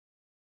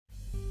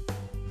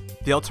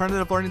The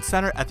Alternative Learning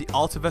Center at the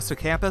Alta Vista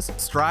campus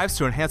strives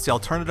to enhance the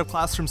alternative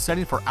classroom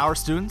setting for our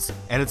students,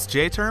 and its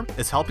J-Term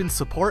is helping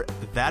support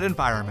that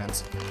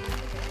environment.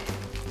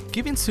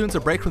 Giving students a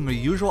break from the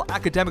usual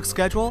academic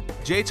schedule,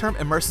 J-Term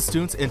immerses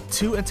students in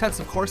 2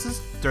 intensive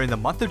courses during the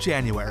month of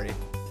January.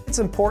 It's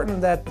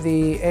important that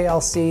the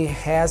ALC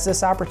has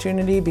this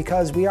opportunity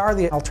because we are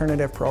the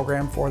alternative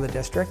program for the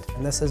district,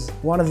 and this is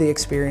one of the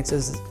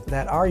experiences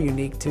that are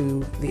unique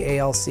to the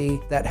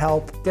ALC that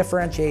help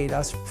differentiate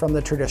us from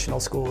the traditional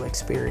school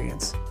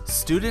experience.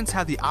 Students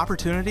have the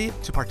opportunity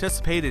to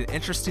participate in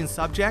interesting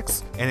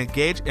subjects and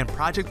engage in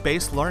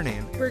project-based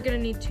learning. We're gonna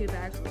need 2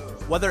 bags.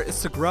 Whether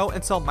it's to grow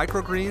and sell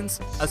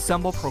microgreens,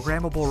 assemble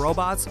programmable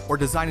robots, or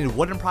designing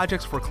wooden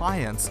projects for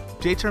clients,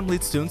 J-Term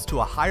leads students to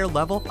a higher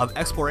level of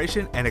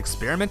exploration and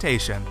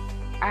experimentation.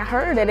 I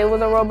heard that it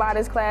was a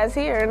robotics class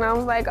here, and I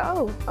was like,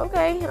 oh,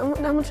 okay, I'm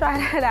gonna try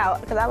that out,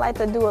 because I like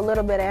to do a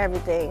little bit of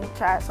everything,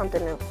 try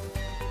something new.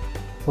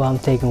 Well, I'm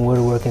taking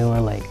woodworking,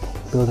 we're like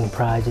building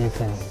projects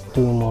and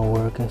doing more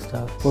work and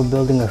stuff. We're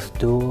building a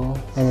stool,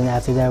 and then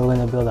after that we're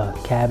gonna build a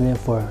cabinet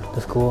for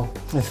the school.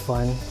 It's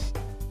fun.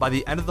 By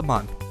the end of the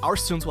month, our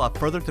students will have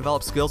further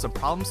developed skills in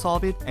problem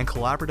solving and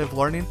collaborative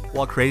learning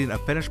while creating a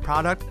finished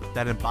product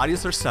that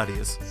embodies their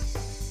studies.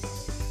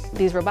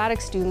 These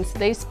robotics students,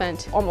 they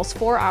spent almost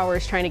 4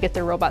 hours trying to get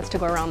their robots to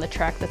go around the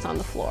track that's on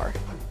the floor.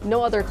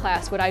 No other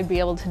class would I be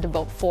able to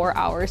devote 4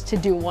 hours to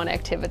do one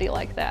activity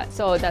like that.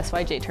 So that's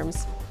why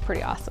J-Term's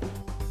pretty awesome.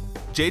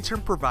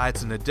 J-Term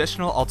provides an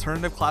additional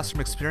alternative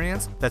classroom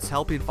experience that's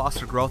helping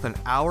foster growth in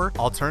our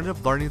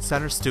Alternative Learning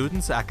Center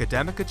students'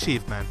 academic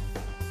achievement.